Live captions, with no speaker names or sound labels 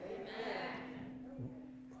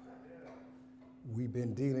We've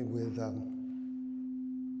been dealing with,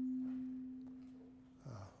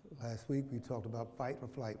 last week we talked about fight or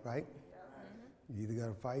flight, right? You either got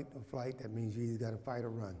to fight or flight. That means you either got to fight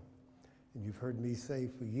or run. And you've heard me say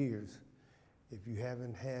for years, if you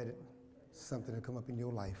haven't had something to come up in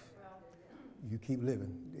your life, you keep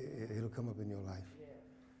living. It'll come up in your life.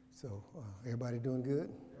 So everybody doing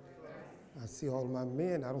good? I see all of my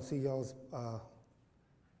men. I don't see y'all's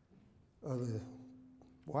other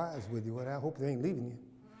wives with you. Well, I hope they ain't leaving you.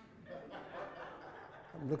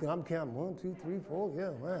 I'm counting 1, 2, 3, 4.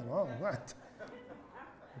 Yeah, man, all right.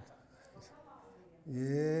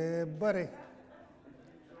 Yeah, buddy.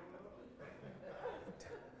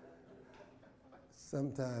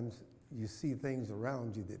 Sometimes you see things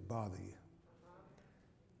around you that bother you.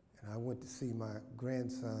 And I went to see my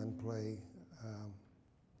grandson play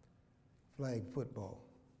flag football.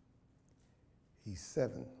 He's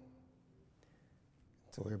 7.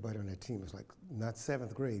 So everybody on that team is like, not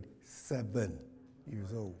 7th grade, 7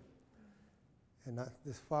 years old. And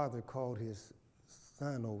this father called his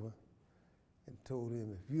son over and told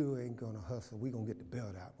him, if you ain't gonna hustle, we gonna get the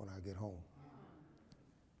belt out when I get home.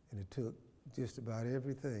 And it took just about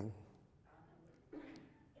everything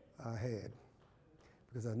I had,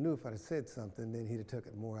 because I knew if I'd have said something, then he'd have took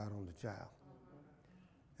it more out on the child.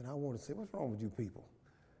 And I want to say, what's wrong with you people?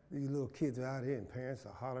 These little kids are out here and parents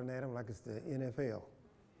are hollering at them like it's the NFL.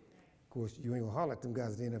 Of course, you ain't gonna holler at them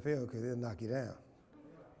guys at the NFL because they'll knock you down.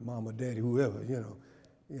 Mama, daddy, whoever, you know.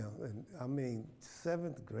 And I mean,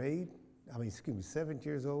 7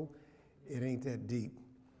 years old, it ain't that deep.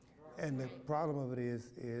 And the problem of it is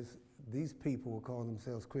these people will call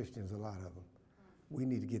themselves Christians, a lot of them. We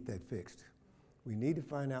need to get that fixed. We need to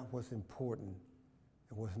find out what's important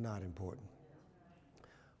and what's not important.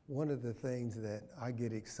 One of the things that I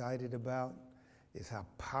get excited about is how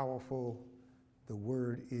powerful the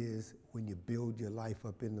Word is when you build your life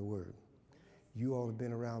up in the Word. You all have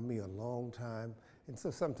been around me a long time, and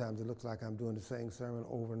so sometimes it looks like I'm doing the same sermon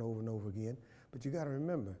over and over and over again, but you got to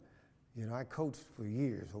remember, I coached for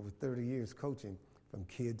years, over 30 years coaching, from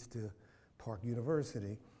kids to Park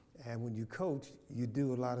University, and when you coach, you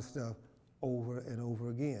do a lot of stuff over and over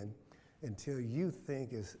again until you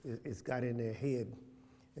think it's got in their head.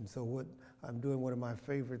 And so what I'm doing, one of my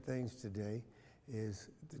favorite things today is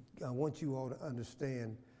I want you all to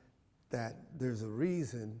understand that there's a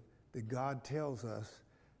reason that God tells us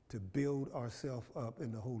to build ourselves up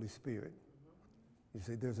in the Holy Spirit. You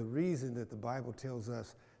see, there's a reason that the Bible tells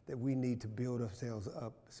us that we need to build ourselves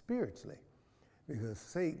up spiritually, because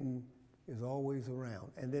Satan is always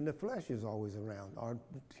around, and then the flesh is always around. Our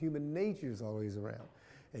human nature is always around,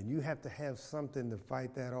 and you have to have something to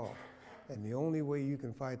fight that off. And the only way you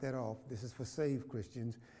can fight that off, this is for saved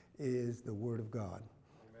Christians, is the Word of God.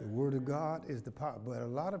 Amen. The Word of God is the power. But a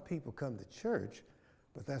lot of people come to church,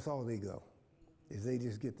 but that's all they go, is they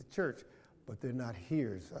just get to church, but they're not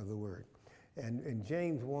hearers of the Word. And in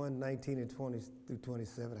James 1, 19 and 20 through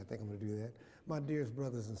 27, I think I'm going to do that. My dearest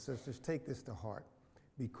brothers and sisters, take this to heart.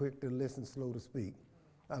 Be quick to listen, slow to speak.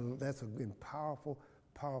 That's a powerful,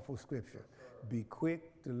 powerful scripture. Be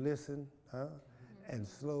quick to listen, and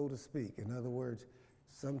slow to speak. In other words,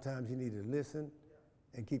 sometimes you need to listen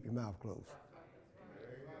and keep your mouth closed.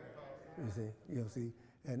 You see,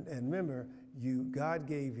 and remember, God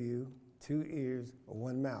gave you 2 ears or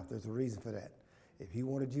 1 mouth. There's a reason for that. If He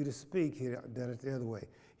wanted you to speak, He'd have done it the other way.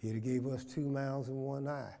 He'd have gave us 2 mouths and 1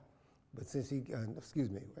 eye, but since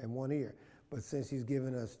and 1 ear. But since He's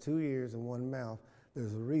given us 2 ears and 1 mouth,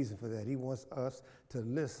 there's a reason for that. He wants us to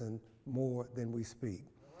listen more than we speak.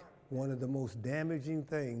 One of the most damaging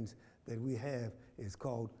things that we have is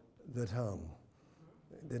called the tongue.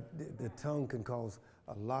 The tongue can cause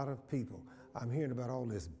a lot of people. I'm hearing about all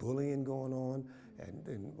this bullying going on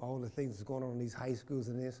and all the things that's going on in these high schools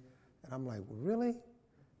and this, and I'm like, really?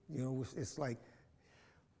 It's like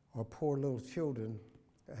our poor little children,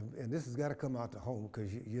 and this has got to come out to home,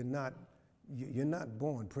 because you're not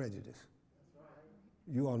born prejudiced.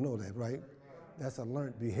 You all know that, right? That's a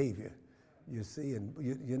learned behavior. You see, and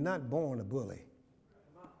you're not born a bully.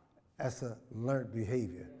 That's a learned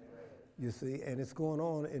behavior. You see, and it's going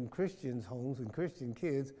on in Christians' homes and Christian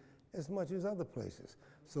kids as much as other places.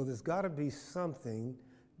 So there's got to be something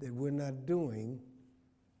that we're not doing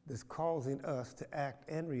that's causing us to act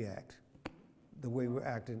and react the way we're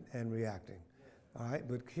acting and reacting. All right,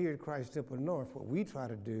 but here at Christ Temple North, what we try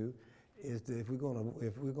to do is that if we're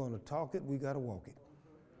gonna talk it, we got to walk it.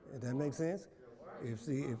 Does that make sense?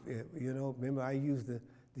 Remember I use the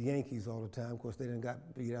Yankees all the time. Of course, they didn't got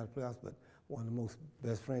beat out of the playoffs, but one of the most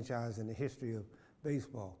best franchise in the history of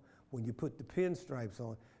baseball. When you put the pinstripes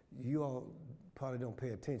on, you all probably don't pay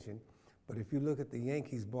attention, But if you look at the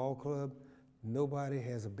Yankees ball club, nobody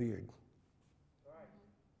has a beard.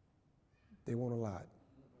 They won't allow it.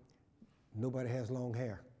 Nobody has long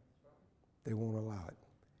hair. They won't allow it.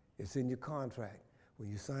 It's in your contract. When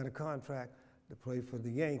you sign a contract to play for the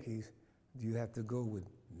Yankees, you have to go with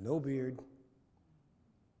no beard,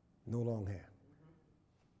 no long hair.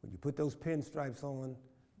 When you put those pinstripes on,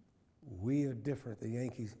 we are different, the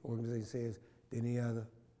Yankees organization says, than any other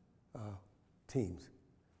teams.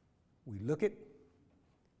 We look it,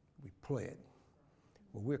 we play it.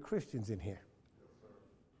 Well, we're Christians in here.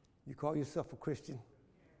 You call yourself a Christian,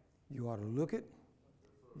 you ought to look it,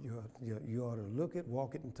 you ought to look it,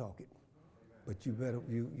 walk it, and talk it. But you better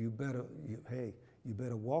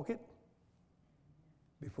walk it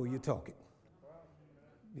before you talk it.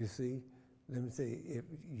 You see, let me say, if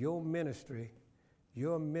your ministry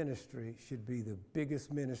should be the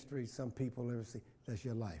biggest ministry some people ever see. That's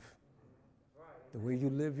your life. The way you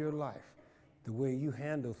live your life, the way you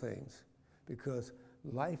handle things, because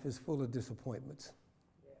life is full of disappointments.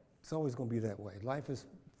 It's always going to be that way. Life is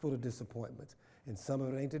full of disappointments, and some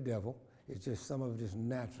of it ain't the devil. It's just some of it is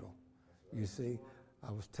natural. You see,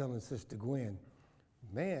 I was telling Sister Gwen,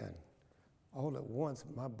 man, all at once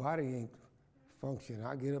my body ain't functioning.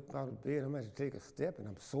 I get up out of bed, I'm going to take a step, and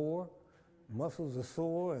I'm sore. Muscles are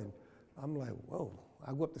sore, and I'm like, whoa.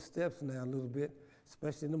 I go up the steps now a little bit,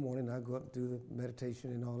 especially in the morning. I go up and do the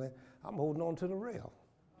meditation and all that. I'm holding on to the rail.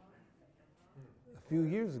 A few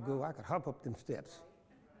years ago, I could hop up them steps.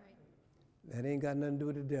 That ain't got nothing to do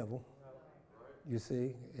with the devil. You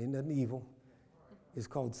see, ain't nothing evil. It's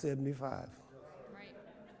called 75. Right.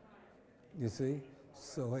 You see?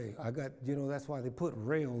 So, hey, that's why they put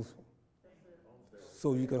rails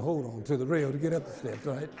so you can hold on to the rail to get up the steps,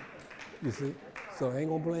 right? You see? So I ain't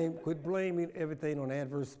gonna quit blaming everything on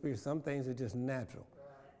adverse spirits. Some things are just natural.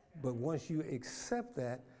 But once you accept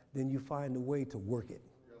that, then you find a way to work it.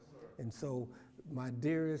 And so, my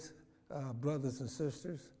dearest brothers and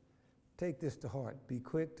sisters, take this to heart. Be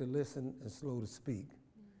quick to listen and slow to speak.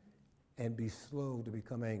 And be slow to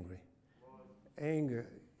become angry. Anger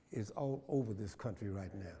is all over this country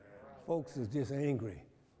right now. Folks is just angry.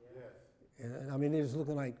 And I mean, it's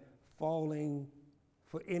looking like falling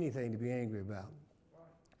for anything to be angry about.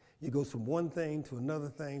 You go from one thing to another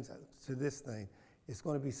thing to this thing. It's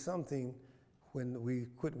going to be something when we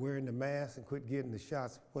quit wearing the mask and quit getting the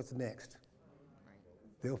shots. What's next?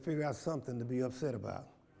 They'll figure out something to be upset about.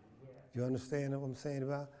 You understand what I'm saying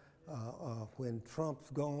about? When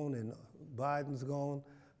Trump's gone and Biden's gone,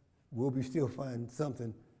 we'll be still finding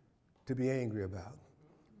something to be angry about.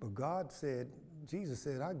 But God said, Jesus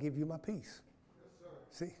said, I'll give you my peace.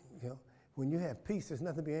 See, when you have peace, there's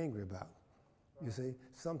nothing to be angry about. You see,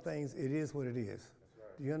 some things, it is what it is.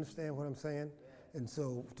 Do you understand what I'm saying? And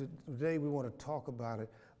so today we want to talk about it.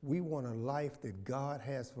 We want a life that God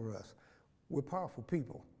has for us. We're powerful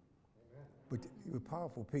people. But we're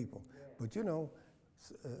powerful people. But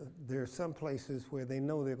there are some places where they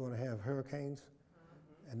know they're going to have hurricanes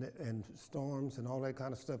and storms and all that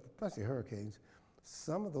kind of stuff, especially hurricanes.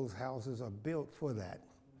 Some of those houses are built for that.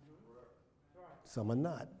 Some are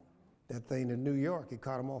not. That thing in New York, it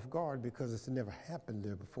caught them off guard because it's never happened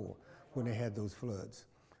there before when they had those floods.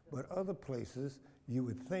 But other places, you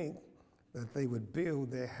would think that they would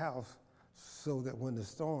build their house so that when the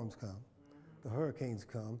storms come, the hurricanes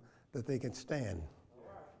come, that they can stand.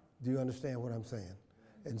 Do you understand what I'm saying?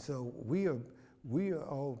 And so we are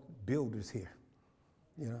all builders here.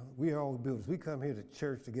 We are all builders. We come here to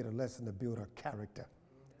church to get a lesson to build our character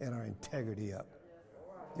and our integrity up,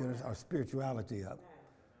 our spirituality up.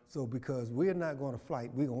 So because we're not going to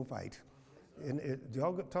fight, we're going to fight. And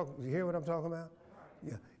you hear what I'm talking about?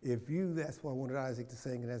 Yeah. That's why I wanted Isaac to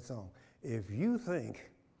sing in that song. If you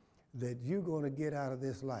think that you're going to get out of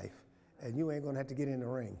this life and you ain't going to have to get in the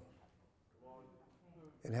ring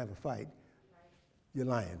and have a fight, you're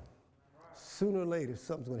lying. Sooner or later,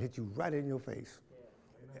 something's going to hit you right in your face,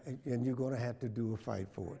 and you're going to have to do a fight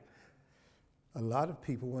for it. A lot of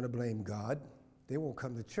people want to blame God. They won't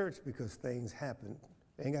come to church because things happen.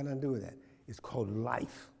 They ain't got nothing to do with that. It's called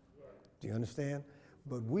life. Do you understand?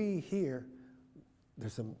 But we here,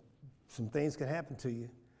 there's some things can happen to you.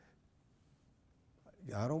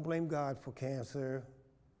 I don't blame God for cancer.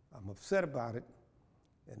 I'm upset about it.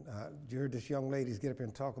 And you heard this young ladies get up here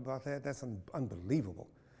and talk about that. That's unbelievable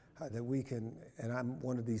that we can, and I'm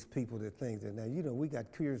one of these people that think that now, we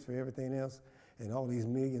got cures for everything else, and all these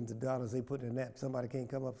millions of dollars they put in that. Somebody can't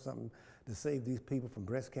come up with something to save these people from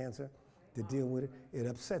breast cancer, to deal with it. It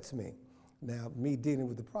upsets me. Now, me dealing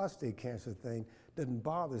with the prostate cancer thing doesn't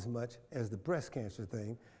bother as much as the breast cancer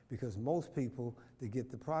thing, because most people that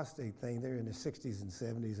get the prostate thing, they're in their 60s and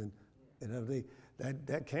 70s and You know,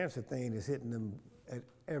 that cancer thing is hitting them at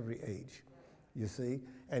every age, you see?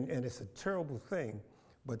 And it's a terrible thing,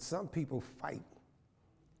 but some people fight,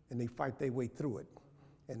 and they fight their way through it.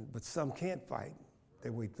 But some can't fight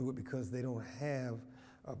their way through it because they don't have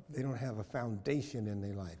a foundation in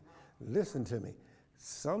their life. Listen to me.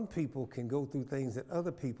 Some people can go through things that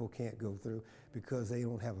other people can't go through because they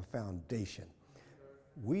don't have a foundation.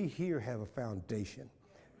 We here have a foundation.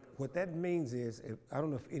 What that means is, I don't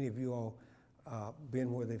know if any of you all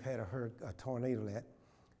been where they've had a tornado at.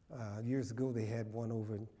 Years ago, they had one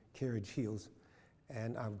over in Carriage Hills,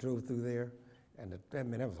 and I drove through there, and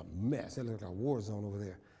that was a mess. It looked like a war zone over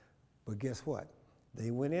there. But guess what? They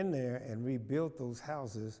went in there and rebuilt those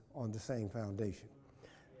houses on the same foundation.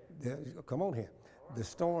 Come on here. The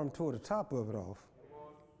storm tore the top of it off,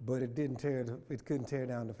 but it couldn't tear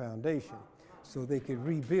down the foundation. So they could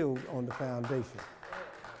rebuild on the foundation.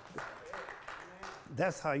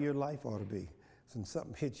 That's how your life ought to be. So when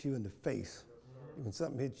something hits you in the face,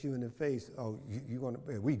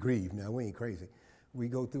 we grieve now, we ain't crazy. We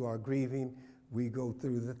go through our grieving, we go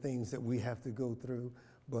through the things that we have to go through,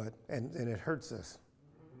 and it hurts us.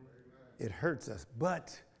 It hurts us,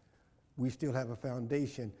 but we still have a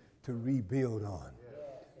foundation to rebuild on.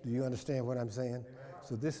 Do you understand what I'm saying?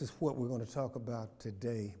 So this is what we're going to talk about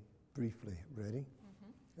today briefly. Ready?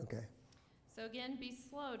 Mm-hmm. Okay. So again, be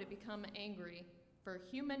slow to become angry, for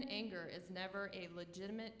human anger is never a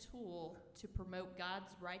legitimate tool to promote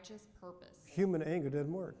God's righteous purpose. Human anger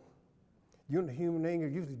doesn't work. You know what human anger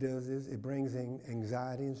usually does is it brings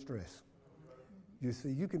anxiety and stress. Mm-hmm. You see,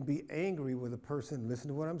 you can be angry with a person, listen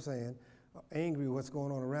to what I'm saying, angry with what's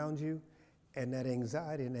going on around you, and that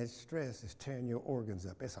anxiety and that stress is tearing your organs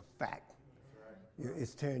up. It's a fact.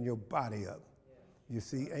 It's tearing your body up. You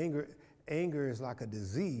see, anger is like a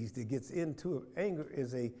disease that gets into it. Anger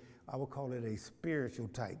is I would call it a spiritual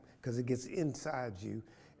type because it gets inside you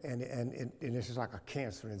and it's just like a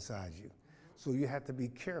cancer inside you. So you have to be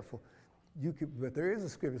careful. But there is a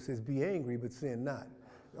scripture that says, be angry, but sin not.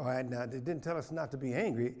 All right, now it didn't tell us not to be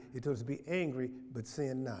angry. It told us to be angry, but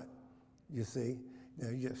sin not. You see? Now,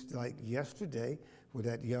 just like yesterday with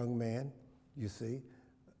that young man, you see,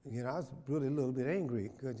 I was really a little bit angry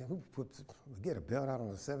because who get a belt out on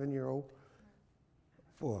a 7-year-old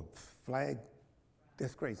for a flag?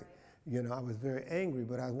 That's crazy. I was very angry,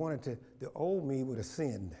 but I wanted the old me would have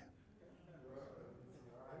sinned.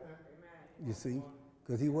 You see,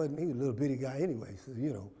 because he was a little bitty guy anyway.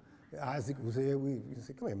 So, Isaac was here. We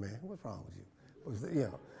said, come here, man, what's wrong with you?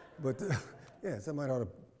 But somebody ought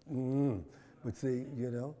to, but see,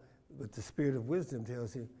 but the spirit of wisdom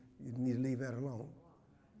tells you need to leave that alone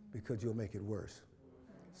because you'll make it worse.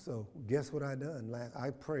 So guess what I done?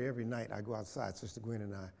 I pray every night. I go outside, Sister Gwen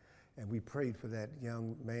and I, and we prayed for that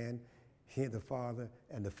young man, the father,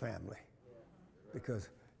 and the family. Because,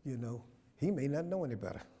 he may not know any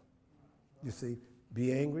better. You see,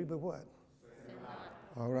 be angry, but what? Sin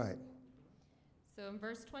not. All right. So in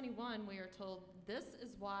verse 21, we are told, this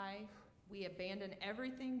is why we abandon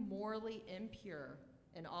everything morally impure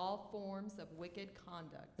and all forms of wicked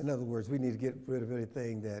conduct. In other words, we need to get rid of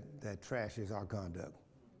anything that trashes our conduct.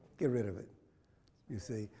 Get rid of it. You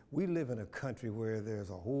see, we live in a country where there's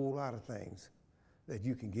a whole lot of things that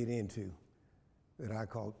you can get into that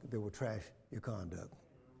will trash your conduct.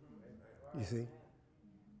 You see,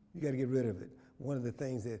 you got to get rid of it. One of the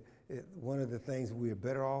things we're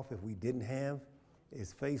better off if we didn't have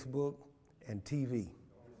is Facebook and TV.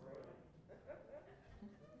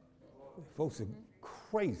 Folks are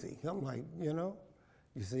crazy. I'm like,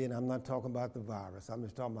 you see, and I'm not talking about the virus. I'm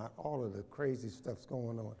just talking about all of the crazy stuff's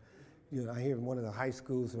going on. I hear in one of the high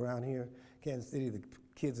schools around here, Kansas City, the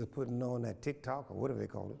kids are putting on that TikTok, or whatever they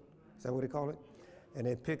call it. Is that what they call it? And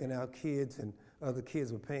they're picking out kids, and other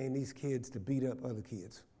kids were paying these kids to beat up other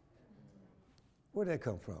kids. Where'd that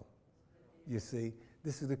come from? You see,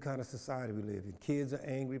 this is the kind of society we live in. Kids are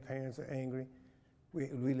angry, parents are angry.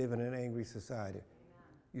 We live in an angry society,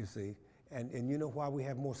 you see. And you know why we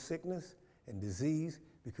have more sickness and disease?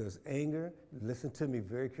 Because anger, listen to me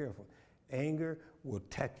very carefully, anger will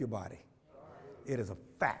attack your body. It is a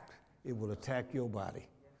fact. It will attack your body.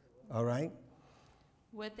 All right?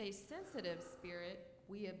 With a sensitive spirit,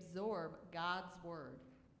 we absorb God's word,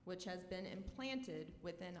 which has been implanted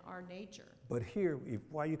within our nature. But here,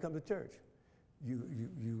 why you come to church?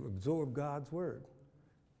 You absorb God's word.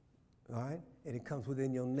 All right? And it comes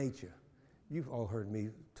within your nature. You've all heard me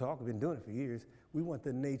talk. I've been doing it for years. We want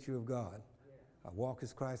the nature of God. I walk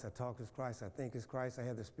as Christ. I talk as Christ. I think as Christ. I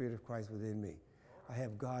have the Spirit of Christ within me. I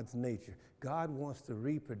have God's nature. God wants to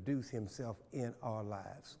reproduce himself in our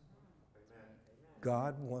lives.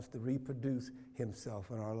 God wants to reproduce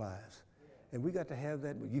himself in our lives. And we got to have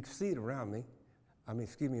that. You can see it around me.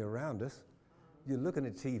 Around us. You're looking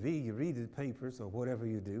at TV, you read the papers or whatever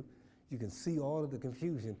you do. You can see all of the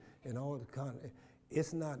confusion and all the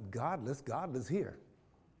it's not godless. Godless here.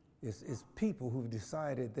 It's people who've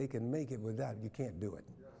decided they can make it without. You can't do it.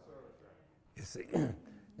 You see,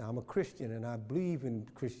 now I'm a Christian and I believe in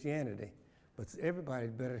Christianity, but everybody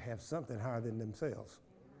better have something higher than themselves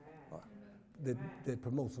that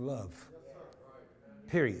promotes love.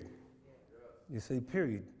 Period. You see,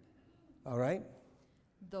 period. All right?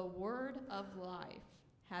 The word of life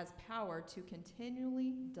has power to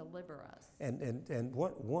continually deliver us. And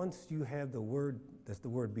once you have the word, that's the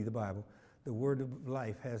word be the Bible, the word of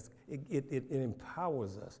life it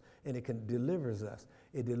empowers us and it delivers us.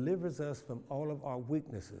 It delivers us from all of our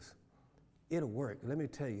weaknesses. It'll work. Let me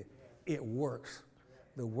tell you, it works.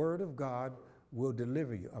 The word of God will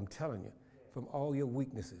deliver you, I'm telling you, from all your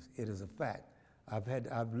weaknesses. It is a fact.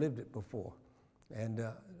 I've lived it before. And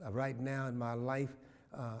right now in my life,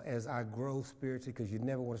 as I grow spiritually, because you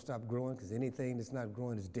never want to stop growing, because anything that's not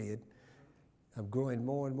growing is dead. I'm growing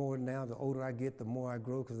more and more now. The older I get, the more I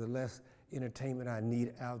grow, because the less entertainment I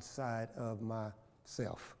need outside of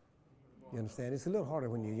myself. You understand? It's a little harder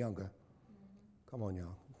when you're younger. Come on,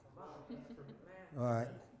 y'all. All right.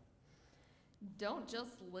 Don't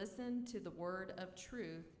just listen to the word of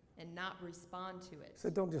truth and not respond to it. So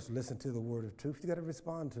don't just listen to the word of truth. You got to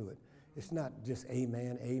respond to it. It's not just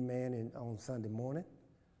amen on Sunday morning.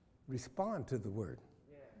 Respond to the word.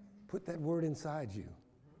 Put that word inside you.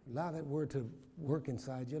 Allow that word to work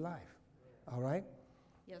inside your life. All right?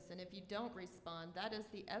 Yes, and if you don't respond, that is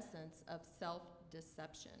the essence of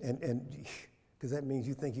self-deception. And because that means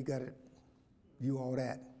you think you got it, you all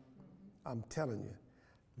that. I'm telling you,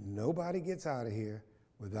 nobody gets out of here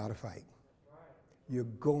without a fight. You're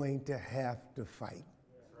going to have to fight.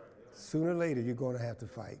 Sooner or later, you're going to have to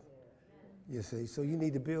fight. You see, so you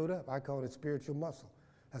need to build up. I call it spiritual muscle.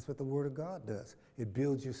 That's what the Word of God does. It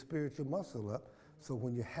builds your spiritual muscle up, so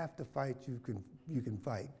when you have to fight, you can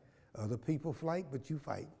fight. Other people fight, but you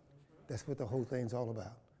fight. That's what the whole thing's all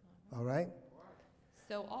about. All right?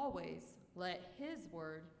 So always let His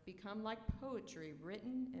word become like poetry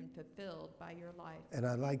written and fulfilled by your life. And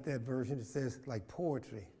I like that version. It says like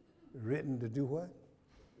poetry, written to do what?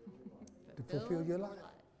 To fulfill your life.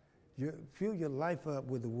 Fill your life up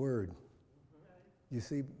with the Word. You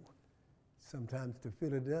see, sometimes to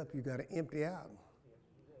fill it up, you got to empty out.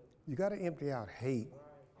 You got to empty out hate,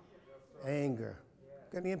 anger.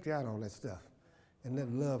 You got to empty out all that stuff. And let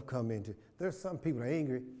love come into it. There's some people that are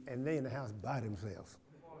angry and they in the house by themselves.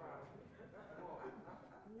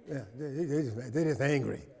 Yeah, they're just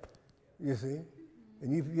angry. You see?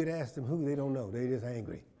 And you'd ask them who, they don't know. They're just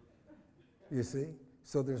angry. You see?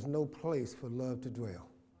 So there's no place for love to dwell.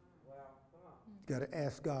 You got to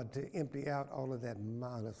ask God to empty out all of that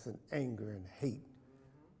malice and anger and hate,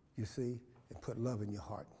 you see, and put love in your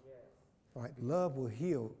heart. All right, love will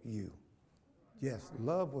heal you. Yes,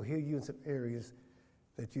 love will heal you in some areas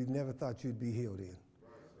that you never thought you'd be healed in,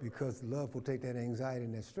 because love will take that anxiety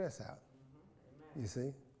and that stress out. You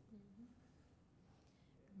see?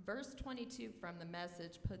 Verse 22 from the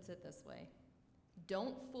Message puts it this way: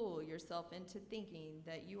 don't fool yourself into thinking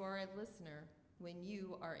that you are a listener when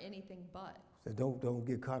you are anything but. So don't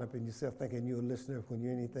get caught up in yourself thinking you're a listener when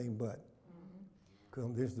you're anything but.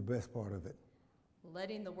 Because this is the best part of it.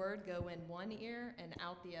 Letting the word go in one ear and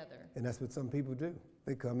out the other. And that's what some people do.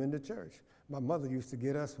 They come into church. My mother used to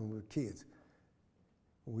get us when we were kids.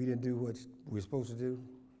 When we didn't do what we were supposed to do,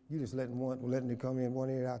 you just letting it come in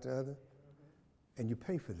one ear, out the other. And you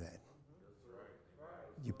pay for that.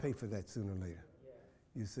 You pay for that sooner or later.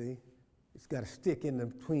 You see? It's got to stick in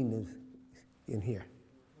between them in here.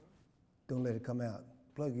 Don't let it come out.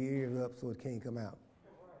 Plug your ears up so it can't come out.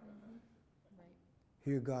 Right.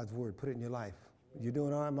 Hear God's word. Put it in your life. You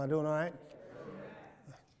doing all right? Am I doing all right?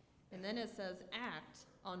 And then it says, act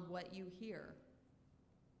on what you hear.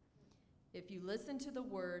 If you listen to the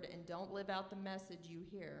word and don't live out the message you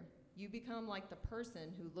hear, you become like the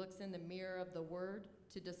person who looks in the mirror of the word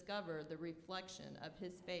to discover the reflection of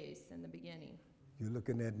his face in the beginning. You look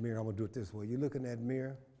in that mirror. I'm going to do it this way. You look in that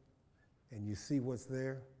mirror and you see what's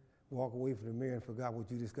there. Walk away from the mirror and forgot what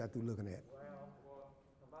you just got through looking at.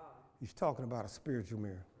 He's talking about a spiritual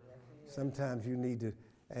mirror. Sometimes you need to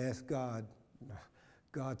ask God,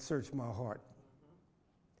 God, search my heart.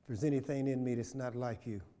 If there's anything in me that's not like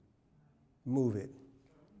you, move it.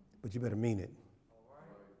 But you better mean it.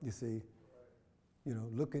 You see? You know,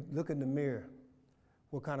 look in the mirror.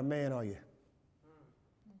 What kind of man are you?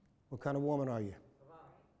 What kind of woman are you?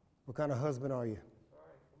 What kind of husband are you?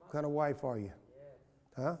 What kind of wife are you?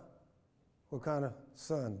 Huh? What kind of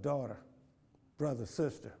son, daughter? brother,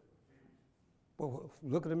 sister. Well,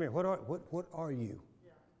 look in the mirror. What are you?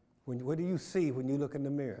 What do you see when you look in the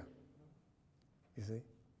mirror? You see?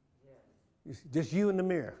 You see? Just you in the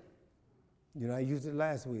mirror. You know, I used it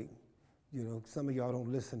last week. You know, some of y'all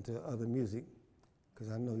don't listen to other music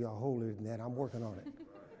because I know y'all holier than that. I'm working on it.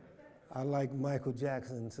 I like Michael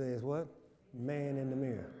Jackson says what? Man in the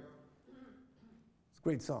Mirror. It's a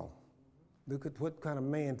great song. Look at what kind of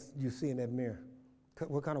man you see in that mirror.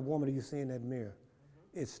 What kind of woman do you see in that mirror?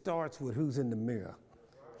 It starts with who's in the mirror.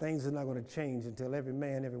 Things are not going to change until every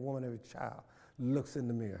man, every woman, every child looks in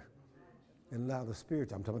the mirror and allow the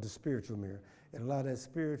spiritual, I'm talking about the spiritual mirror, and allow that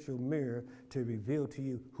spiritual mirror to reveal to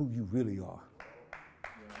you who you really are.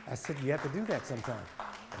 I said you have to do that sometime.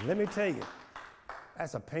 And let me tell you,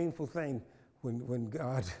 that's a painful thing when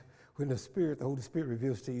the Holy Spirit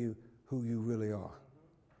reveals to you who you really are.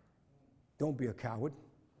 Don't be a coward.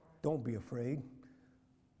 Don't be afraid.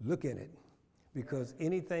 Look in it. Because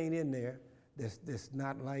anything in there that's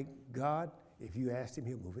not like God, if you ask him,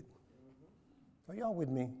 he'll move it. Are y'all with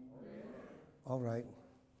me? All right.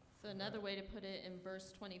 So another way to put it in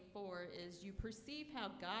verse 24 is you perceive how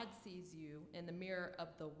God sees you in the mirror of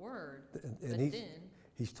the Word. And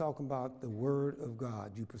he's talking about the Word of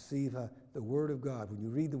God. You perceive how the Word of God. When you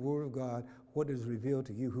read the Word of God, what does it reveal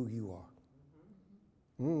to you who you are?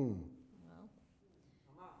 Well,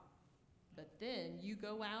 but then you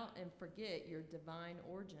go out and forget your divine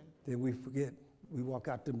origin. Then we forget. We walk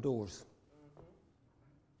out them doors.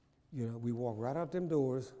 You know, we walk right out them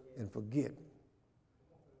doors and forget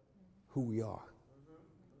who we are.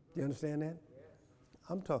 Do you understand that?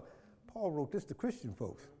 Paul wrote this to Christian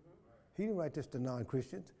folks. He didn't write this to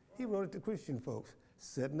non-Christians. He wrote it to Christian folks.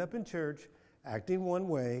 Setting up in church, acting one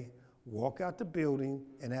way, walk out the building,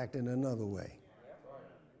 and acting another way.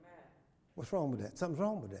 What's wrong with that? Something's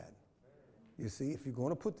wrong with that. You see, if you're going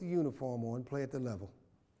to put the uniform on, play at the level.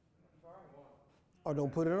 Or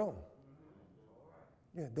don't put it on.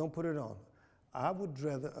 Yeah, don't put it on. I would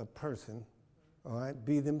rather a person, all right,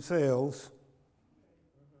 be themselves,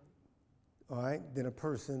 all right, than a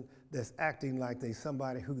person that's acting like they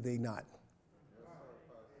somebody who they not.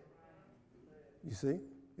 You see?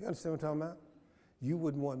 You understand what I'm talking about? You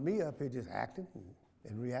wouldn't want me up here just acting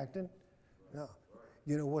and reacting. No.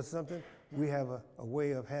 You know what's something? We have a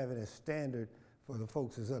way of having a standard for the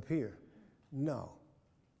folks that's up here. No.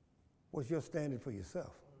 What's your standard for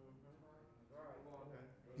yourself?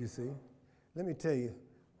 You see? Let me tell you,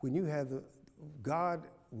 when you have God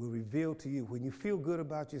will reveal to you, when you feel good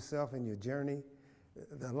about yourself and your journey,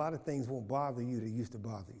 a lot of things won't bother you that used to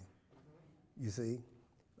bother you. You see?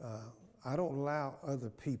 I don't allow other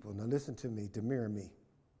people, now listen to me, to mirror me.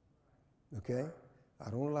 Okay? I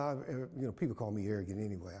don't allow, people call me arrogant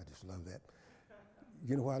anyway. I just love that.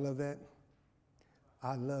 You know why I love that?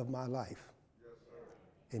 I love my life.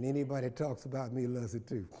 And anybody that talks about me loves it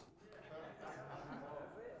too.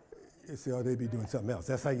 You say, oh, they be doing something else.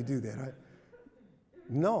 That's how you do that, right?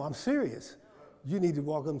 No, I'm serious. You need to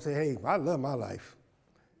walk up and say, hey, I love my life.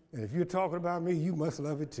 And if you're talking about me, you must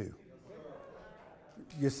love it too.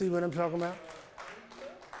 You see what I'm talking about?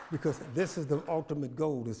 Because this is the ultimate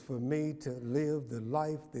goal, is for me to live the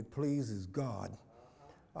life that pleases God.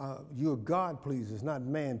 You're God pleasers, not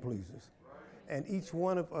man pleasers. And each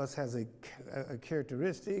one of us has a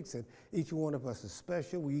characteristics, and each one of us is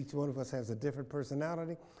special. Each one of us has a different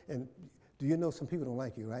personality. And do you know some people don't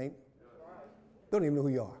like you, right? Don't even know who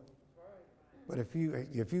you are. But if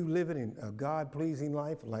you living in a God-pleasing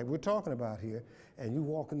life, like we're talking about here, and you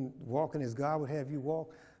walking as God would have you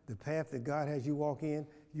walk, the path that God has you walk in,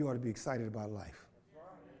 you ought to be excited about life.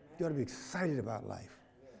 You ought to be excited about life.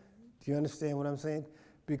 Do you understand what I'm saying?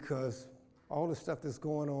 Because all the stuff that's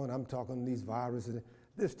going on, I'm talking these viruses,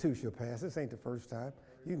 this too shall pass. This ain't the first time.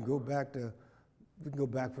 We can go back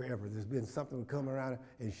forever. There's been something that come around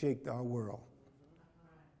and shake our world.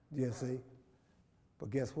 You see?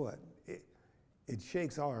 But guess what? It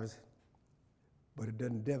shakes ours, but it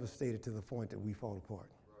doesn't devastate it to the point that we fall apart.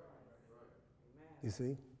 You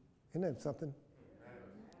see? Isn't that something?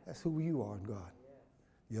 That's who you are in God.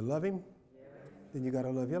 You love him, then you got to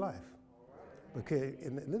love your life. Okay,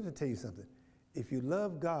 and let me tell you something. If you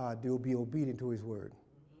love God, you'll be obedient to his word.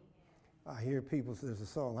 I hear people say, there's a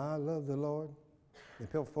song, I love the Lord. And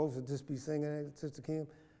folks will just be singing it, Sister Kim.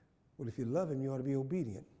 Well, if you love him, you ought to be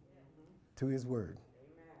obedient to his word.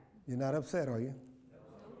 You're not upset, are you?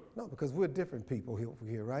 No, because we're different people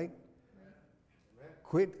here, right?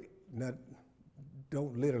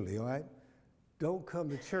 Don't literally, all right? Don't come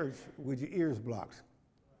to church with your ears blocked.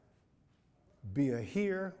 Be a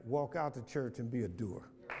hearer, walk out to church, and be a doer.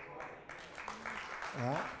 All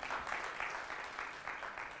right?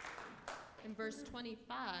 In verse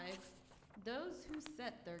 25, those who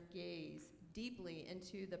set their gaze deeply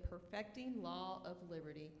into the perfecting law of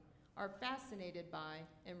liberty are fascinated by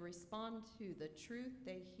and respond to the truth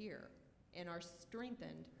they hear and are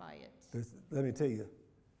strengthened by it. Let me tell you,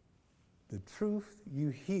 the truth you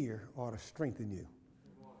hear ought to strengthen you.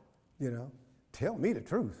 You know, tell me the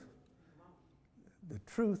truth. The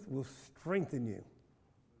truth will strengthen you.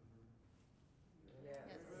 Yes.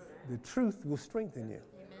 The truth will strengthen you.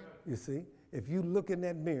 Amen. You see, if you look in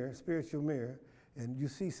that mirror, spiritual mirror, and you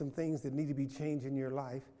see some things that need to be changed in your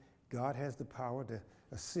life, God has the power to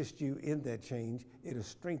assist you in that change. It'll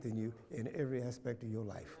strengthen you in every aspect of your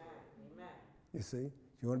life. Amen. You see,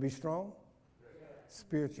 you want to be strong?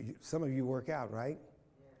 Spiritual. Some of you work out, right?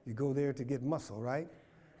 You go there to get muscle, right?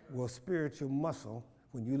 Well, spiritual muscle,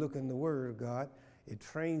 when you look in the Word of God, it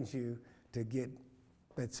trains you to get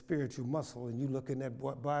that spiritual muscle, and you look in that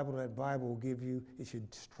Bible will give you, it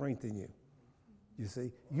should strengthen you. You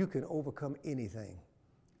see, you can overcome anything.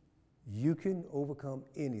 You can overcome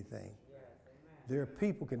anything. There are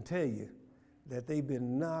people can tell you that they've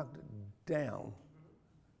been knocked down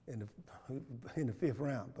in the fifth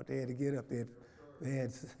round, but they had to get up. They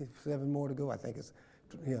had 7 more to go, I think it's,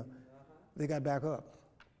 they got back up.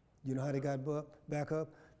 You know how they got back up?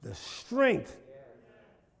 The strength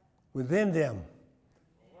within them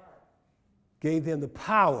gave them the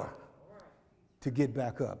power to get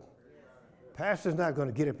back up. Pastor's not going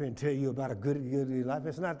to get up here and tell you about a good life.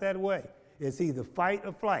 It's not that way. It's either fight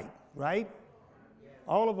or flight, right?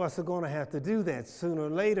 All of us are going to have to do that sooner or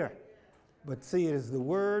later. But see, it is the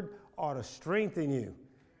Word ought to strengthen you,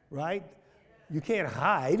 right? You can't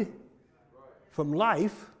hide from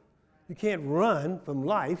life. You can't run from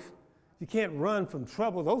life. You can't run from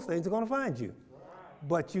trouble. Those things are going to find you.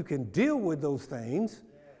 But you can deal with those things,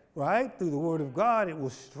 right? Through the Word of God, it will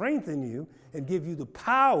strengthen you and give you the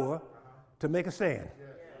power to make a stand.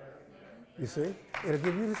 You see? It'll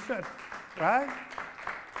give you the strength, right?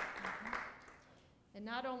 And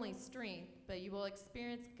not only strength, but you will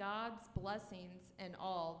experience God's blessings in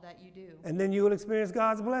all that you do. And then you will experience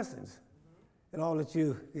God's blessings in all that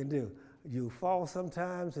you can do. You fall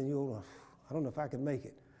sometimes and you'll, I don't know if I can make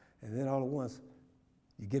it. And then all at once,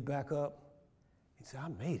 you get back up and say, I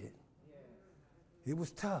made it. It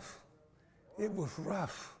was tough. It was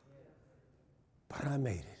rough. But I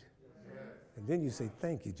made it. And then you say,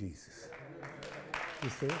 thank you, Jesus. You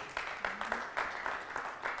see?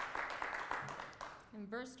 In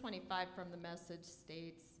verse 25 from the Message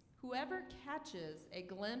states, whoever catches a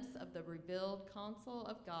glimpse of the revealed counsel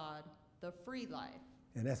of God, the free life.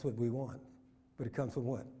 And that's what we want. But it comes from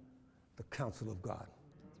what? The counsel of God.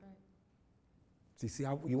 That's right. See,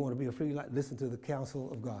 you want to be a free life? Listen to the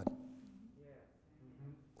counsel of God.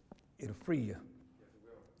 It'll free you.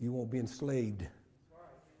 You won't be enslaved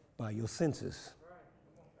by your senses.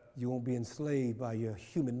 You won't be enslaved by your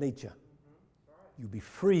human nature. You'll be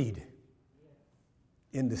freed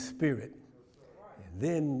in the Spirit. And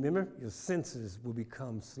then, remember, your senses will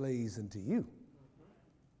become slaves unto you.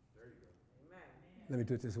 Let me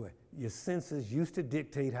do it this way. Your senses used to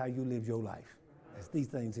dictate how you live your life. That's these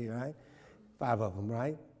things here, right? 5 of them,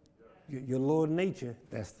 right? Your lower nature,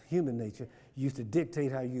 that's human nature, used to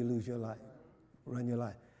dictate how you lose your life, run your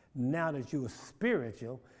life. Now that you are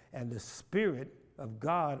spiritual and the Spirit of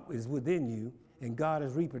God is within you and God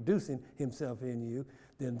is reproducing himself in you,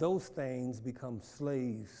 then those things become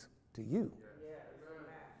slaves to you.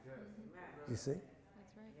 You see?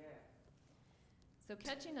 That's right. So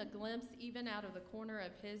catching a glimpse even out of the corner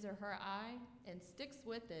of his or her eye and sticks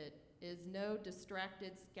with it is no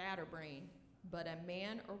distracted scatterbrain, but a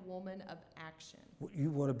man or woman of action.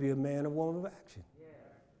 You want to be a man or woman of action.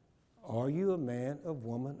 Are you a man, a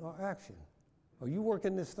woman, or action? Are you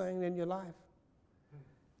working this thing in your life?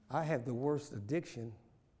 I have the worst addiction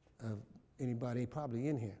of anybody probably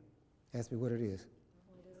in here. Ask me what it is.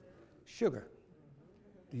 What is it? Sugar.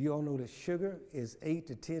 Do you all know that sugar is 8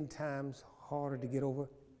 to 10 times harder to get over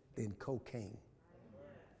than cocaine?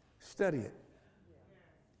 Study it.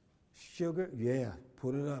 Sugar,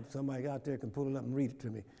 pull it up. Somebody out there can pull it up and read it to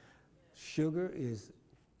me. Sugar is,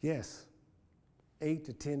 8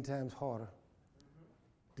 to 10 times harder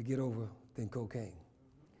to get over than cocaine.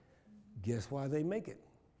 Guess why they make it?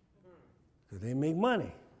 Because they make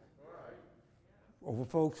money over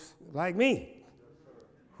folks like me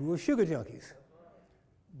who are sugar junkies.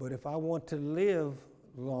 But if I want to live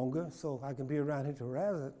longer so I can be around here to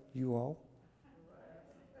harass you all,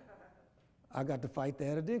 I got to fight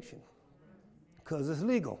that addiction because it's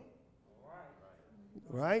legal,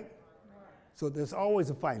 right? So there's always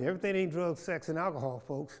a fight. Everything ain't drugs, sex, and alcohol,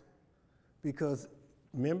 folks, because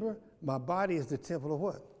remember, my body is the temple of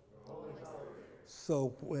what? Holy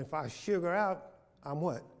So if I sugar out, I'm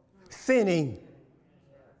what? Sinning.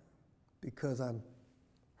 Because I'm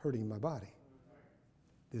hurting my body.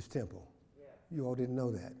 This temple. You all didn't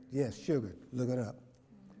know that. Yes, sugar. Look it up.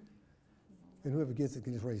 And whoever gets it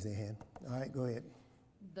can just raise their hand. All right, go ahead.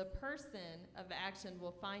 The person of action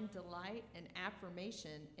will find delight and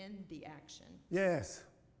affirmation in the action. Yes.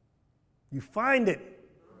 You find it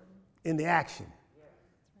in the action.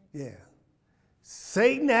 Yeah.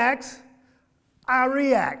 Satan acts, I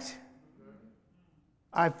react.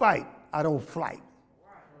 I fight, I don't flight.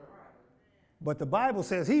 But the Bible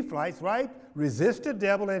says he flights, right? Resist the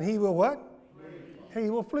devil and he will what? He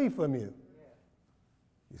will flee from you.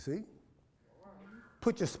 You see?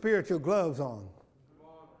 Put your spiritual gloves on.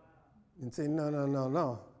 And say,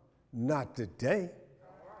 no, not today.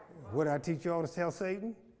 What did I teach you all to tell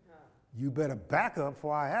Satan? You better back up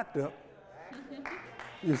before I act up.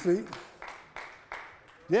 You see?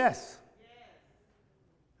 Yes.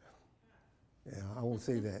 Yeah, I won't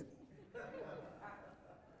say that.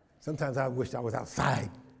 Sometimes I wish I was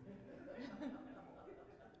outside.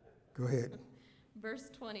 Go ahead.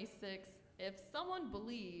 Verse 26, if someone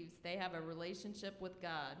believes they have a relationship with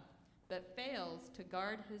God, but fails to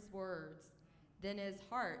guard his words, then his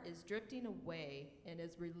heart is drifting away and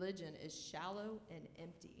his religion is shallow and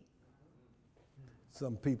empty.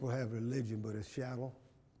 Some people have religion, but it's shallow.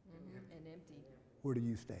 And empty. Where do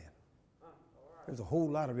you stand? There's a whole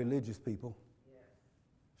lot of religious people.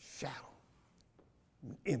 Shallow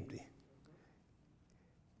and empty.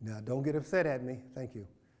 Now, don't get upset at me. Thank you.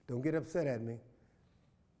 Don't get upset at me.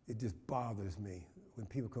 It just bothers me when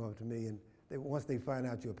people come up to me and once they find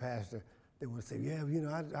out you're a pastor, they want to say, yeah, you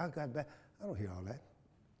know, I got back. I don't hear all that.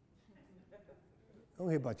 I don't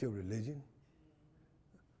hear about your religion.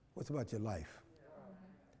 What's about your life?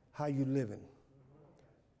 How you living?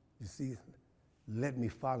 You see, let me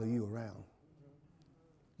follow you around.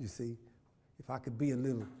 You see, if I could be a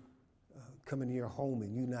little, come into your home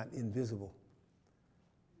and you not invisible,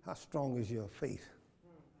 how strong is your faith?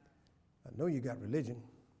 I know you got religion,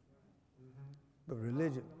 but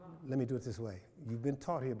religion, let me do it this way. You've been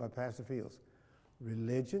taught here by Pastor Fields.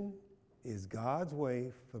 Religion is God's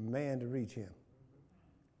way for man to reach him.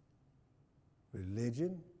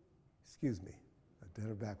 Religion, I did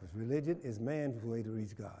it backwards. Religion is man's way to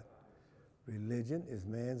reach God. Religion is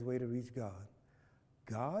man's way to reach God.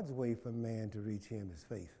 God's way for man to reach him is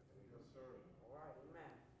faith.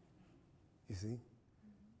 You see?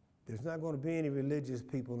 There's not going to be any religious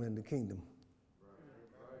people in the kingdom.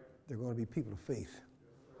 They're going to be people of faith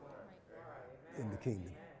in the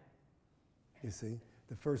kingdom. You see?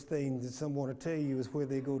 The first thing that someone will tell you is where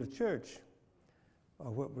they go to church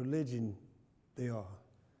or what religion they are.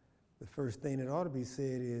 The first thing that ought to be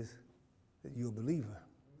said is that you're a believer.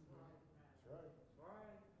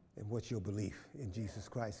 And what's your belief in Jesus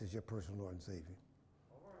Christ as your personal Lord and Savior?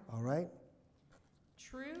 All right?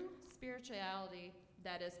 True spirituality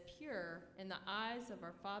that is pure in the eyes of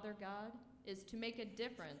our Father God is to make a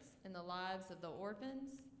difference in the lives of the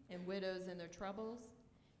orphans and widows in their troubles,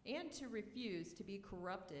 and to refuse to be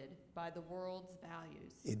corrupted by the world's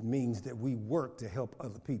values. It means that we work to help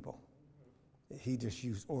other people. He just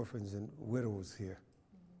used orphans and widows here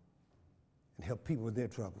and help people with their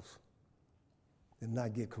troubles and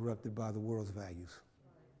not get corrupted by the world's values.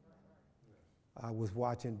 I was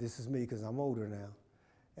watching, this is me because I'm older now,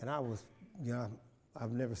 and I was,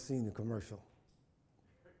 I've never seen the commercial.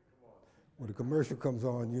 When the commercial comes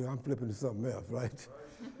on, I'm flipping to something else, right?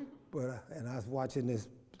 And I was watching this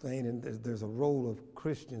thing, and there's a roll of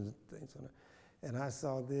Christians things on it. And I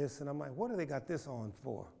saw this, and I'm like, what do they got this on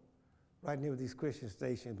for? Right near these Christian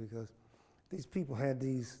stations, because these people had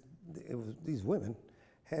these women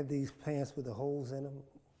had these pants with the holes in them,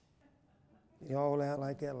 all out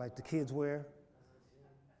like that, like the kids wear.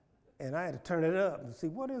 And I had to turn it up and see,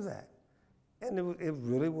 what is that? And it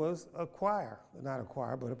really was a choir, not a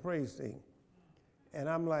choir, but a praise team. And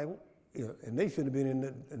I'm like, and they shouldn't have been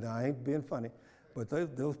in the, I ain't being funny, but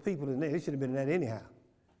those people in there, they should have been in that anyhow,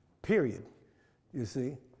 period. You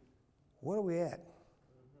see? Where are we at?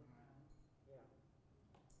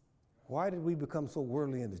 Why did we become so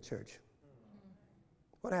worldly in the church?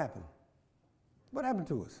 What happened? What happened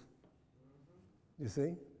to us? You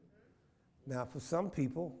see? Now, for some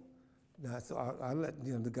people, so I let,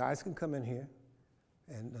 the guys can come in here,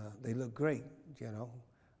 and they look great,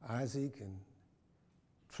 Isaac and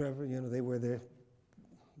Trevor, they wear their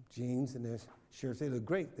jeans and their shirts. They look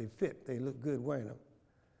great. They fit. They look good wearing them.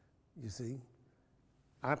 You see?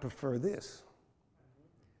 I prefer this.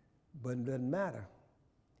 But it doesn't matter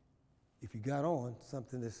if you got on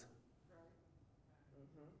something that's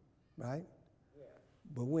right?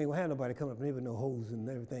 But we ain't gonna have nobody coming up in here with no holes and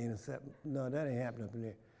everything and stuff. No, that ain't happening up in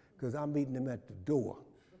there. Because I'm meeting them at the door.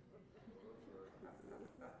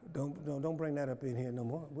 Don't bring that up in here no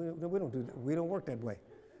more. We don't do that. We don't work that way.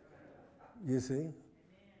 You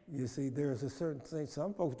see, there's a certain thing.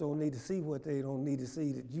 Some folks don't need to see what they don't need to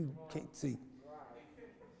see that you can't see.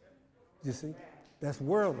 You see, that's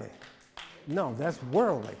worldly. No, that's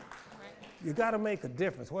worldly. You got to make a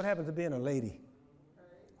difference. What happens to being a lady?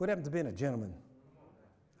 What happens to being a gentleman?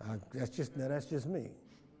 That's just me.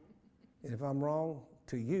 And if I'm wrong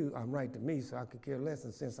to you, I'm right to me, so I could care less.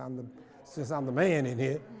 And since I'm the man in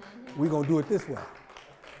here, we're gonna do it this way,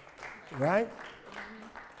 right?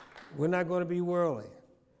 We're not going to be worldly,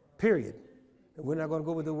 period. And we're not going to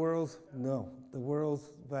go with the world's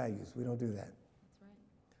values. We don't do that. That's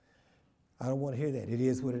right. I don't want to hear that. It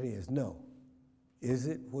is what it is. No. Is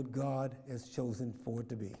it what God has chosen for it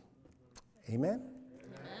to be? Amen?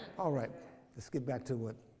 Amen. All right. Let's get back to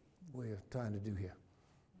what we're trying to do here.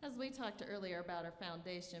 As we talked earlier about our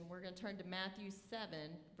foundation, we're going to turn to Matthew 7,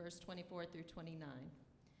 verse 24 through 29.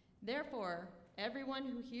 Therefore, everyone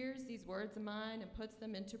who hears these words of mine and puts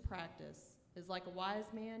them into practice is like a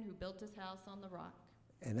wise man who built his house on the rock.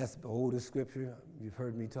 And that's the oldest scripture. You've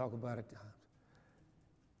heard me talk about it.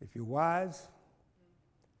 If you're wise,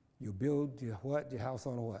 you build your what? Your house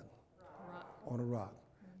on a what? Rock. On a rock.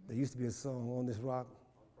 Mm-hmm. There used to be a song, On This Rock.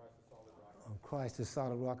 On Christ the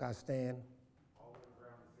solid rock I stand.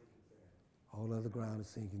 All other ground is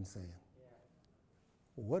sinking sand. Yeah.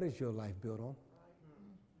 What is your life built on?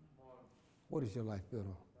 What is your life built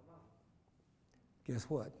on? Guess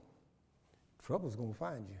what? Trouble's going to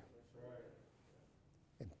find you.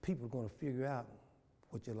 And people are going to figure out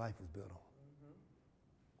what your life was built on.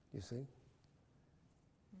 You see?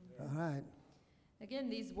 All right. Again,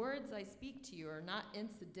 these words I speak to you are not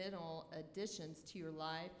incidental additions to your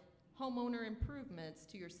life, homeowner improvements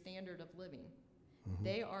to your standard of living. Mm-hmm.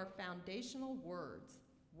 They are foundational words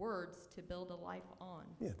to build a life on.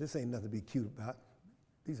 Yeah, this ain't nothing to be cute about.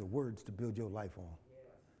 These are words to build your life on.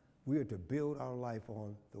 Yes. We are to build our life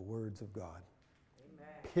on the words of God.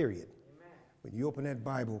 Amen. Period. Amen. When you open that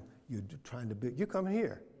Bible, you're trying to build, you're coming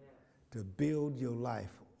here to build your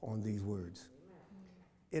life on these words. Amen.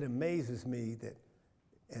 It amazes me that,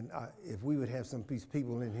 and if we would have some of these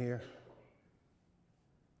people in here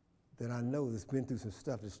that I know that's been through some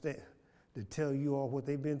stuff to tell you all what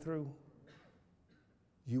they've been through,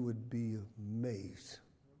 you would be amazed.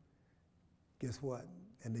 Guess what?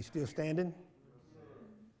 And they still standing?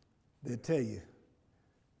 They'll tell you,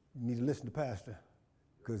 you need to listen to Pastor,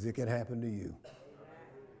 because it can happen to you.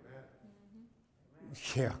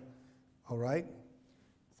 Yeah. All right?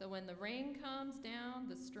 So when the rain comes down,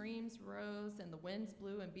 the streams rose, and the winds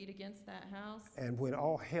blew and beat against that house. And when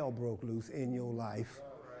all hell broke loose in your life.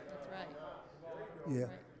 That's right. Yeah.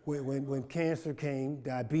 Right. When cancer came,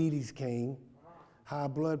 diabetes came, high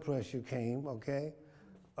blood pressure came, okay?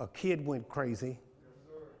 A kid went crazy.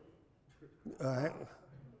 All right?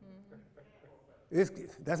 Mm-hmm.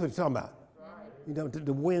 That's what you're talking about. You know,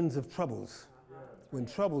 the winds of troubles. When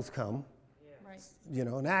troubles come, right. You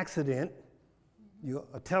know, an accident,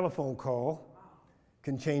 a telephone call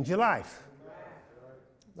can change your life.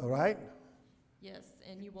 All right? Yes,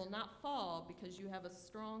 and you will not fall because you have a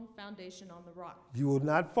strong foundation on the rock. You will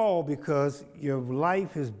not fall because your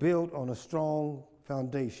life is built on a strong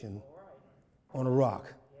foundation on a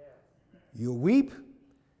rock. You'll weep,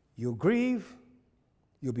 you'll grieve,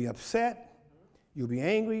 you'll be upset, you'll be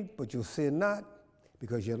angry, but you'll sin not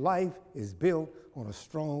because your life is built on a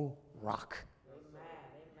strong rock.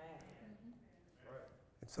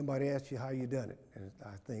 And somebody asked you how you done it, and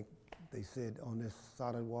I think they said, on this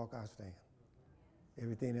solid rock I stand.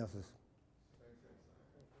 Everything else is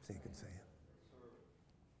sinking sand.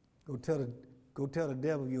 Go tell the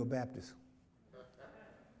devil you're a Baptist.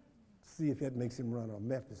 See if that makes him run, or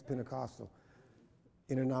Methodist, Pentecostal,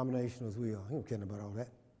 interdenominational as we are. He don't care about all that.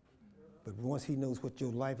 But once he knows what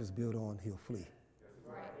your life is built on, he'll flee.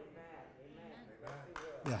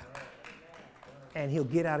 Yeah. And he'll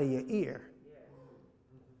get out of your ear.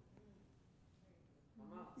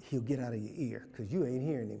 He'll get out of your ear because you ain't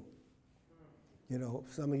hearing him. You know,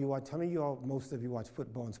 most of you watch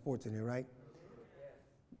football and sports in here, right?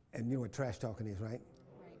 And you know what trash talking is, right?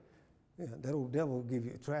 Yeah, that old devil will give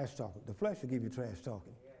you trash talking. The flesh will give you trash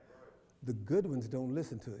talking. The good ones don't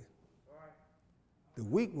listen to it. The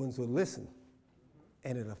weak ones will listen,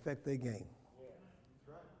 and it'll affect their game.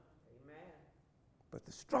 But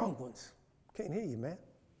the strong ones can't hear you, man.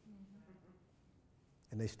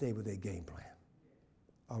 And they stay with their game plan.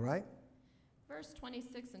 All right? Verse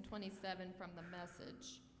 26 and 27 from the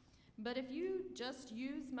Message. But if you just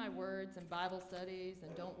use my words in Bible studies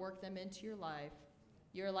and don't work them into your life,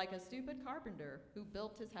 you're like a stupid carpenter who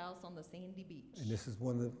built his house on the sandy beach. And this is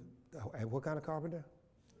one of the, and what kind of carpenter?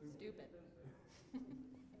 Stupid.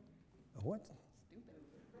 A what? Stupid.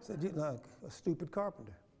 Said you're like a stupid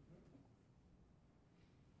carpenter.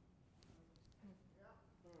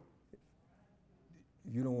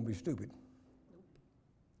 You don't want to be stupid. Nope.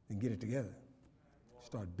 Then get it together.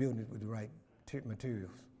 Start building it with the right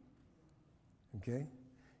materials. Okay?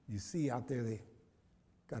 You see out there, they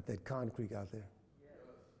got that concrete out there.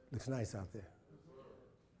 Looks nice out there.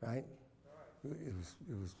 Right? It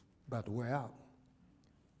was about to wear out.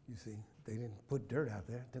 You see, they didn't put dirt out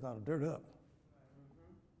there. Took all the dirt up.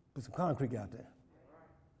 Put some concrete out there.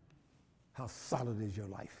 How solid is your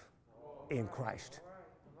life in Christ?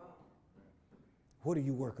 What are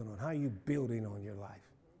you working on? How are you building on your life?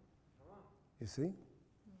 You see?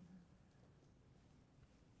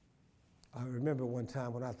 I remember one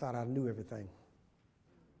time when I thought I knew everything.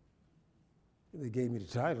 They gave me the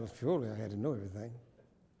title. Surely I had to know everything.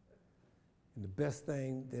 And the best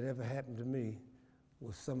thing that ever happened to me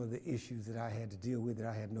was some of the issues that I had to deal with that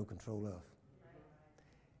I had no control of.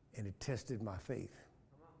 And it tested my faith.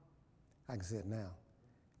 I can say it now.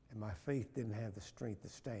 And my faith didn't have the strength to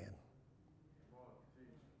stand.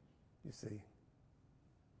 You see.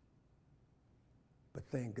 But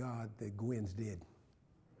thank God that Gwen's did.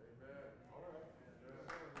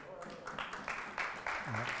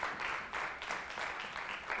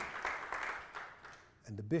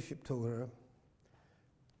 And the bishop told her,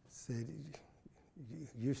 said,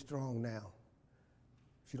 you're strong now.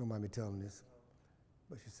 She don't mind me telling this.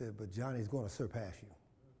 But she said, but Johnny's going to surpass you.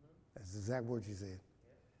 That's the exact word she said.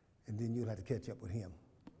 And then you'll have to catch up with him.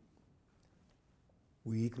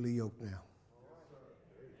 We equally yoked now.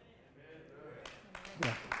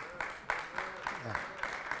 Yeah. Yeah.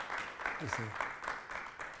 You see,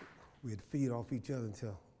 we'd feed off each other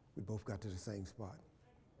until we both got to the same spot.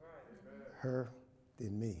 Her,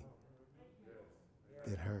 then me.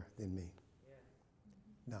 Then her, then me.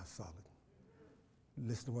 Not solid.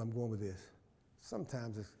 Listen to where I'm going with this.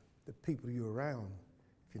 Sometimes it's the people you're around,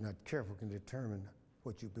 if you're not careful, can determine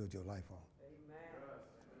what you build your life on.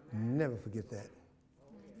 Amen. Never forget that.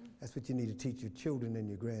 That's what you need to teach your children and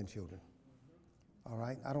your grandchildren. All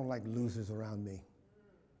right? I don't like losers around me.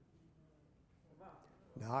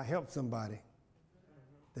 Now, I help somebody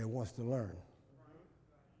that wants to learn.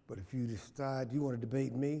 But if you decide you want to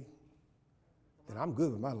debate me, then I'm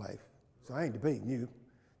good with my life. So I ain't debating you.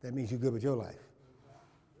 That means you're good with your life.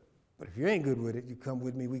 But if you ain't good with it, you come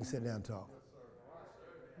with me, we can sit down and talk.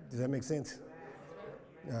 Does that make sense?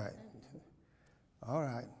 All right. All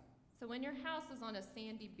right. So when your house is on a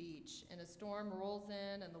sandy beach and a storm rolls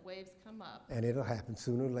in and the waves come up. And it'll happen.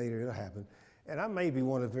 Sooner or later, it'll happen. And I may be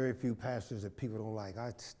one of the very few pastors that people don't like.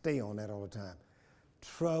 I stay on that all the time.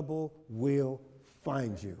 Trouble will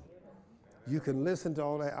find you. You can listen to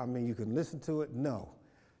all that. I mean, you can listen to it. No.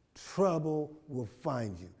 Trouble will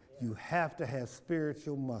find you. You have to have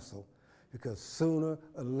spiritual muscle because sooner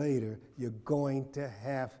or later, you're going to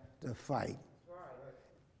have to fight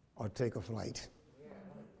or take a flight.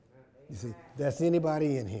 You see, that's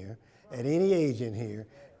anybody in here, at any age in here,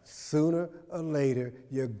 sooner or later,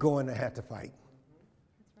 you're going to have to fight.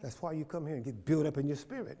 That's why you come here and get built up in your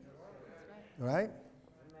spirit. Right?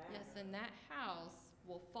 Yes, and that house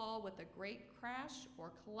will fall with a great crash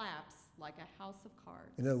or collapse like a house of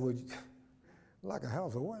cards. In other words, like a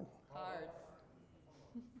house of what? Cards.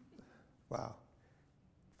 Wow.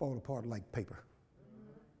 Fall apart like paper.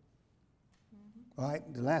 All right,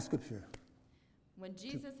 the last scripture. When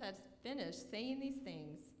Jesus had finished saying these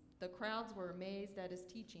things, the crowds were amazed at his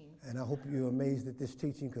teaching. And I hope you're amazed at this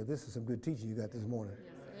teaching because this is some good teaching you got this morning.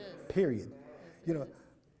 Yes, it is. Period. Yes, You know,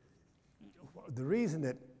 the reason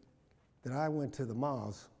that I went to the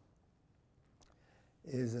mosque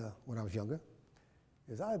is when I was younger,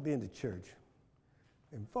 is I'd been to church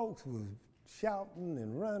and folks was shouting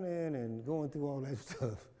and running and going through all that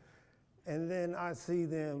stuff. And then I see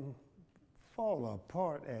them fall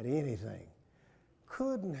apart at anything.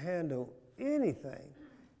 Couldn't handle anything.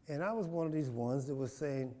 And I was one of these ones that was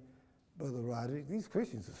saying, Brother Roderick, these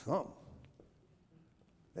Christians are something.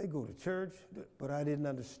 They go to church, but I didn't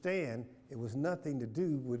understand it was nothing to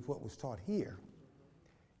do with what was taught here.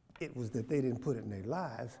 It was that they didn't put it in their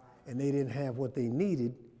lives, and they didn't have what they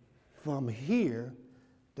needed from here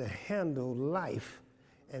to handle life.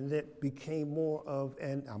 And that became more of,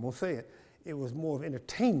 and I'm going to say it, it was more of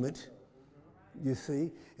entertainment, you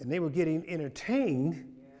see, and they were getting entertained.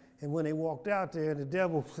 And when they walked out there, the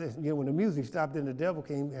devil, when the music stopped, then the devil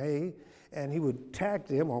came, hey, and he would attack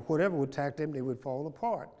them, or whatever would attack them, they would fall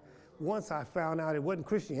apart. once I found out it wasn't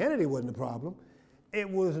Christianity wasn't the problem, it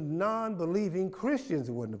was non-believing Christians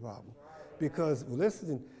that wasn't the problem. Because, well,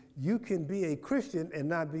 listen, you can be a Christian and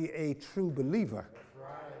not be a true believer.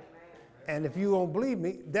 And if you don't believe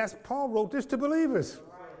me, that's Paul wrote this to believers.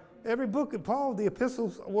 Every book of Paul, the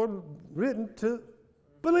epistles were written to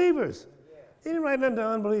believers. He didn't write nothing to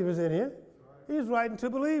unbelievers in here. He was writing to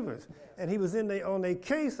believers. And he was on a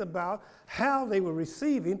case about how they were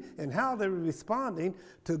receiving and how they were responding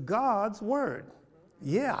to God's word.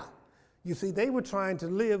 Yeah. You see, they were trying to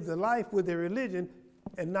live the life with their religion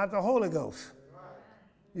and not the Holy Ghost.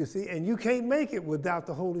 You see, and you can't make it without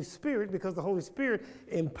the Holy Spirit, because the Holy Spirit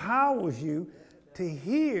empowers you to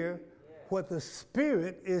hear what the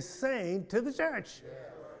Spirit is saying to the church.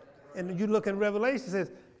 And you look at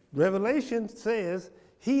Revelation says,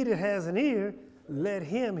 he that has an ear, let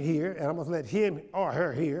him hear, and I'm going to let him or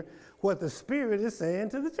her hear what the Spirit is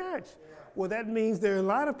saying to the church. Well, that means there are a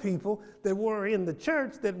lot of people that were in the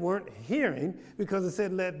church that weren't hearing, because it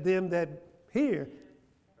said, let them that hear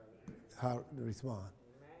how to respond.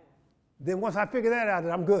 Then once I figured that out,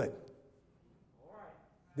 that I'm good.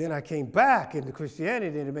 Then I came back into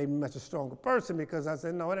Christianity, and it made me much a stronger person, because I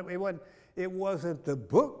said, no, it wasn't the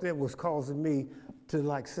book that was causing me to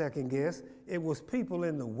like second guess. It was people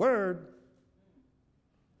in the Word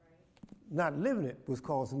not living it was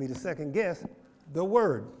causing me to second guess the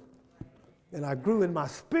Word. And I grew in my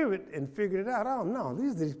spirit and figured it out. Oh, no,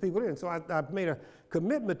 these people here. And so I made a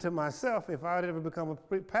commitment to myself, if I would ever become a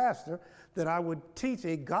pastor, that I would teach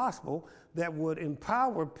a gospel that would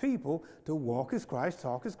empower people to walk as Christ,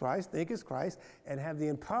 talk as Christ, think as Christ, and have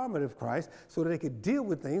the empowerment of Christ so that they could deal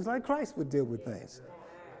with things like Christ would deal with things.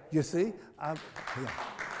 You see, I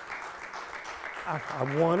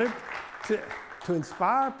wanted to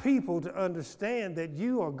inspire people to understand that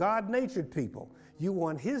you are God-natured people. You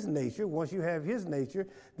want his nature. Once you have his nature,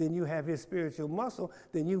 then you have his spiritual muscle.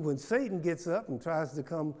 Then when Satan gets up and tries to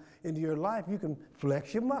come into your life, you can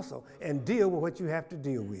flex your muscle and deal with what you have to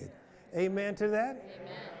deal with. Amen to that?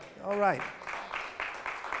 Amen. All right.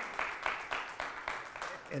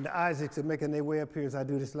 And the Isaacs are making their way up here as I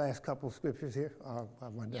do this last couple of scriptures here. I'm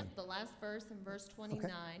done. Yep, the last verse in verse 29.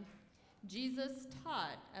 Okay. Jesus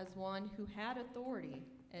taught as one who had authority,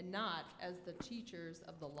 and not as the teachers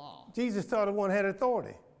of the law. Jesus taught as one who had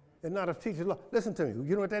authority, and not as teachers of the law. Listen to me.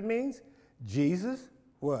 You know what that means? Jesus,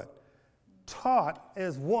 what? Taught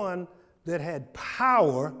as one that had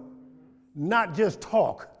power, not just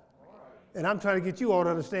talk. And I'm trying to get you all to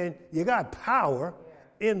understand, you got power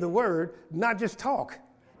in the word, not just talk.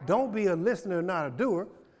 Don't be a listener, not a doer.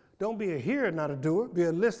 Don't be a hearer, not a doer. Be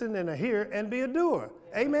a listener and a hearer, and be a doer.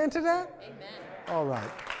 Amen to that? Amen. All right.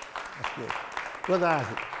 That's good. Brother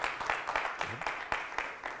Isaac.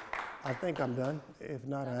 I think I'm done. If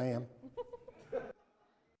not, I am.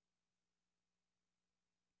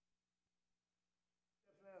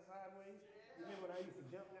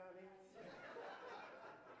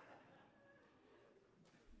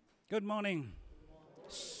 Good morning,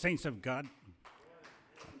 saints of God.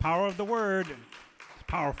 The power of the word is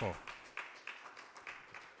powerful.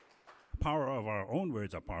 The power of our own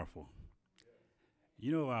words are powerful.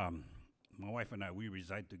 You know, my wife and I, we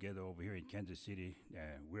reside together over here in Kansas City.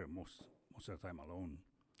 We're most of the time alone.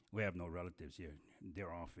 We have no relatives here.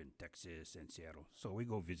 They're off in Texas and Seattle. So we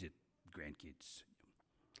go visit grandkids.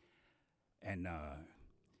 And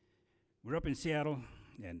we're up in Seattle,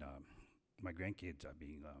 and my grandkids are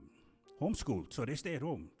being homeschooled, so they stay at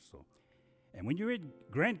home. So, and when you're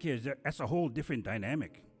with grandkids, that's a whole different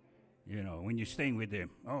dynamic. You know, when you're staying with them,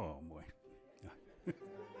 oh boy.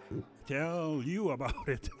 Tell you about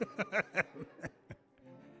it.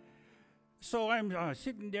 So I'm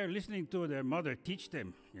sitting there listening to their mother teach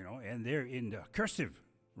them, you know, and they're in the cursive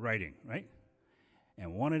writing, right?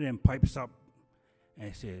 And one of them pipes up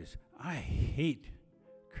and says, I hate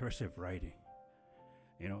cursive writing,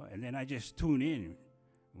 you know, and then I just tune in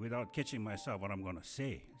without catching myself what I'm going to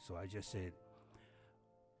say. So I just said,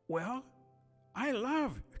 well, I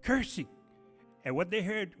love cursing. And what they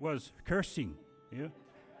heard was cursing, you know.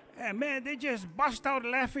 And man, they just bust out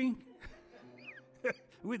laughing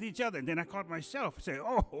with each other. And then I caught myself say,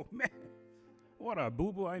 oh man, what a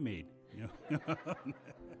boo-boo I made. You know?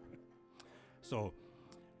 So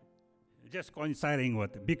just coinciding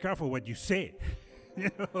with, be careful what you say.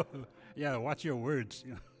 You know? Yeah, watch your words.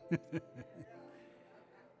 You know?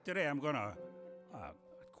 Today I'm going to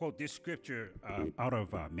quote this scripture out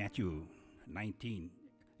of Matthew 19.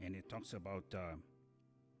 And it talks about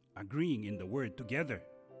agreeing in the word together.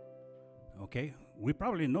 Okay, we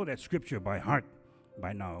probably know that scripture by heart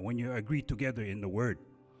by now, when you agree together in the word.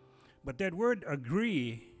 But that word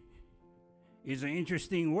agree is an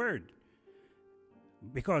interesting word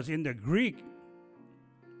because in the Greek,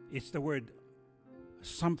 it's the word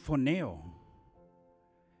symphoneo,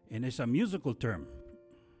 and it's a musical term.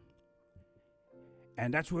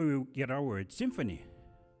 And that's where we get our word symphony.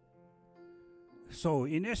 So,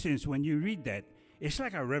 in essence, when you read that, it's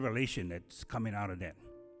like a revelation that's coming out of that.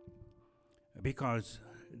 Because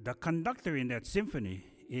the conductor in that symphony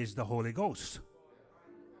is the Holy Ghost.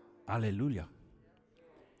 Hallelujah.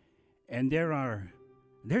 And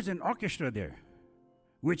there's an orchestra there,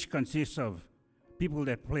 which consists of people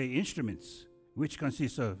that play instruments, which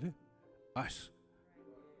consists of us,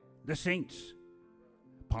 the saints,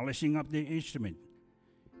 polishing up the instrument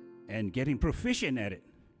and getting proficient at it.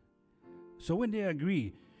 So when they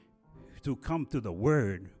agree to come to the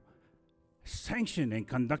Word, sanctioned and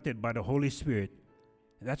conducted by the Holy Spirit,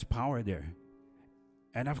 that's power there.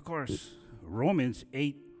 And of course, Romans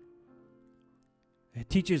 8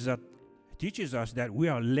 teaches us that we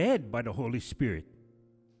are led by the Holy Spirit.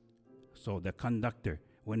 So the conductor,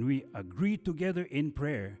 when we agree together in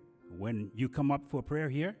prayer, when you come up for prayer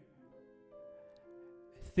here,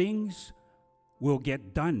 things will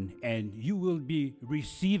get done and you will be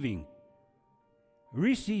receiving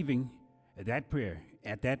that prayer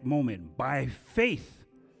at that moment by faith,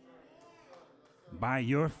 by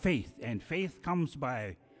your faith. And faith comes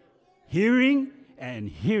by hearing and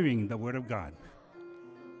hearing the Word of God.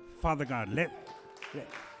 Father God,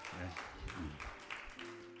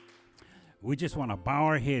 we just want to bow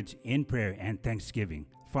our heads in prayer and thanksgiving.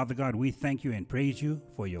 Father God, we thank you and praise you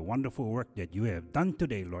for your wonderful work that you have done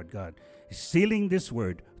today, Lord God, sealing this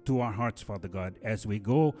word to our hearts, Father God, as we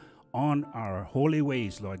go on our holy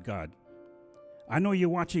ways, Lord God. I know you're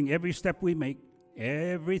watching every step we make,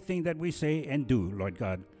 everything that we say and do, Lord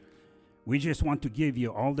God. We just want to give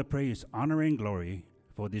you all the praise, honor, and glory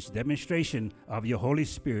for this demonstration of your Holy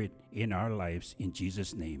Spirit in our lives. In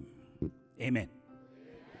Jesus' name, amen.